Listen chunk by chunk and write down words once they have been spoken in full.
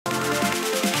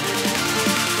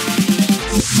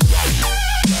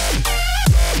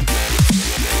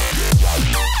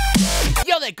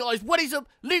there guys, what is up?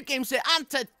 Luke Games here, and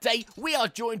today we are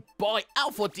joined by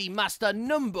Alpha D Master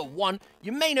 #1.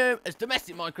 You may know him as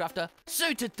Domestic Minecrafter.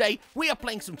 So today we are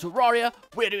playing some Terraria.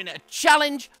 We're doing a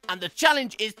challenge, and the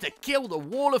challenge is to kill the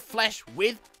wall of flesh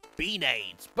with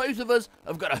Beenades. Both of us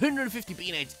have got 150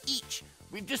 Beenades each.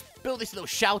 We've just built this little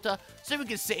shelter so we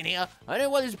can sit in here. I know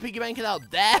why there's a piggy bank out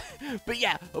there, but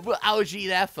yeah, I've got MLG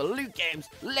there for Luke Games.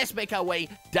 Let's make our way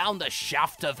down the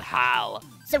shaft of hell.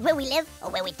 So will we live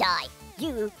or will we die?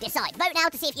 You decide. Vote now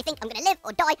to see if you think I'm going to live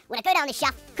or die when I go down this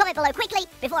shaft. Comment below quickly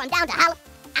before I'm down to hell.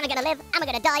 Am I going to live? Am I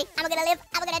going to die? Am I going to live?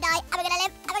 Am I going to die? Am I going to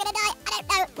live? Am I going to die? I don't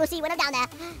know. We'll see when I'm down there.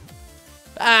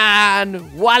 And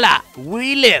voila,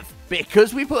 we live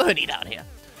because we put honey down here.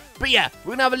 But yeah,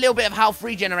 we're going to have a little bit of health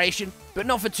regeneration, but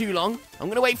not for too long. I'm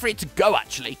going to wait for it to go,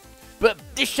 actually. But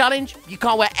this challenge, you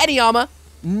can't wear any armor,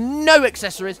 no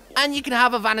accessories, and you can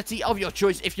have a vanity of your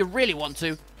choice if you really want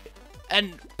to.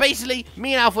 And basically,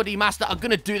 me and Alpha D Master are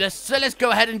going to do this, so let's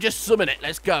go ahead and just summon it.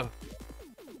 Let's go.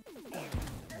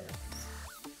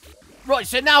 Right,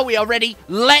 so now we are ready.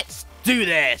 Let's do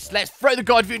this. Let's throw the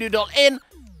guide voodoo doll in.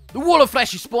 The wall of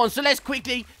flesh is spawned, so let's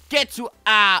quickly get to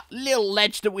our little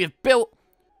ledge that we have built.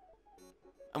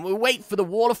 And we'll wait for the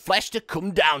wall of flesh to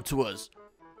come down to us.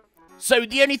 So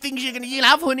the only things you can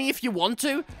have honey if you want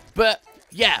to. But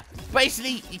yeah,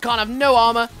 basically you can't have no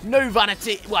armor, no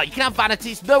vanity. Well, you can have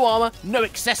vanities, no armor, no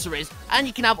accessories. And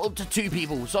you can have up to 2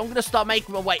 people. So I'm going to start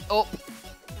making my way up.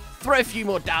 Throw a few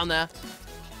more down there.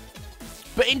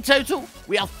 But in total,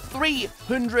 we have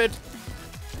 300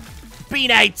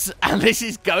 Beenades. And this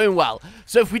is going well.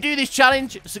 So if we do this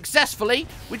challenge successfully,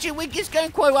 which is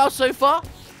going quite well so far.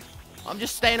 I'm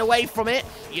just staying away from it.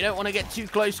 You don't want to get too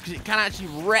close because it can actually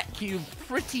wreck you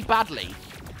pretty badly.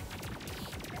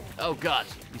 Oh, God.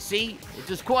 You see? It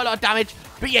does quite a lot of damage.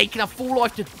 But, yeah, you can have full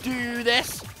life to do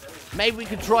this. Maybe we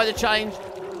can try the challenge.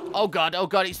 Oh, God. Oh,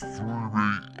 God. It's... It's through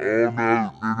me.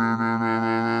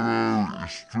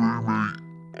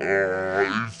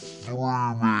 It's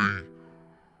through me.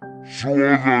 So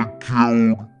I got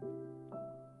killed.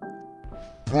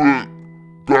 But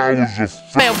that was a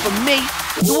fail for me.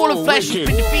 The wall of flesh has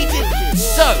been defeated.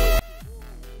 So,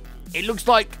 it looks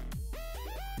like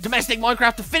Domestic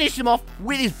Minecrafter finished him off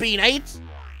with his Beenades.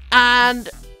 And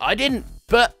I didn't.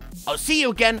 But I'll see you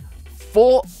again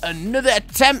for another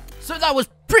attempt. So that was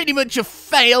pretty much a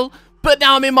fail. But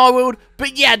now I'm in my world.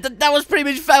 But yeah, that was pretty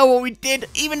much a fail what we did.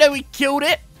 Even though we killed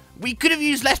it, we could have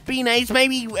used less Beenades.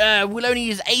 Maybe we'll only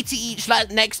use 80 each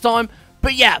next time.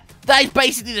 But yeah, that is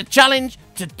basically the challenge.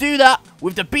 To do that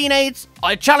with the Beenades,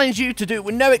 I challenge you to do it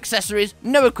with no accessories,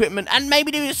 no equipment, and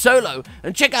maybe do it solo.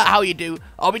 And check out how you do.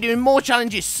 I'll be doing more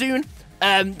challenges soon.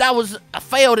 That was a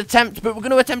failed attempt, but we're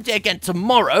going to attempt it again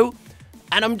tomorrow.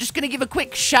 And I'm just going to give a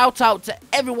quick shout out to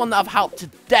everyone that I've helped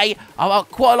today. I've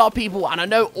helped quite a lot of people, and I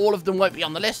know all of them won't be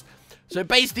on the list. So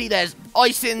basically, there's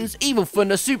Icins, Evil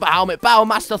Thunder, Super Helmet,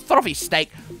 Battlemaster, Throthy Steak,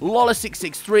 Lola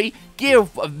 663, Gear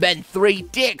of Men 3,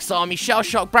 DX Army, Shell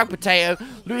Shock, Bragg Potato,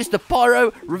 Luis the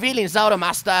Pyro, Revealing Zelda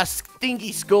Master,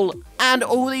 Stinky Skull, and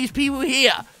all these people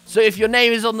here. So if your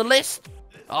name is on the list,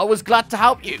 I was glad to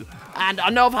help you. And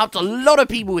I know I've helped a lot of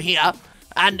people here,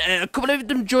 and a couple of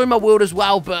them joined my world as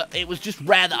well, but it was just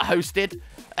rare that I hosted.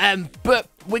 But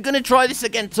we're going to try this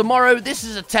again tomorrow. This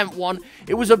is attempt 1.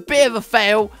 It was a bit of a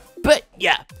fail. But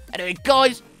yeah, anyway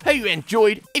guys, hope you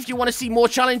enjoyed. If you want to see more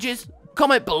challenges,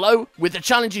 comment below with the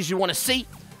challenges you want to see.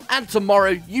 And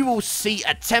tomorrow you will see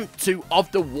attempt 2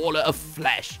 of the Wall of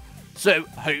Flesh. So,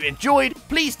 hope you enjoyed.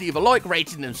 Please leave a like,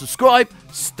 rating and subscribe.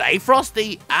 Stay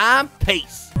frosty and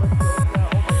peace.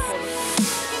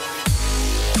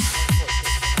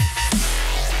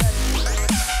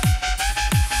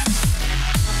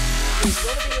 It's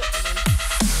gonna be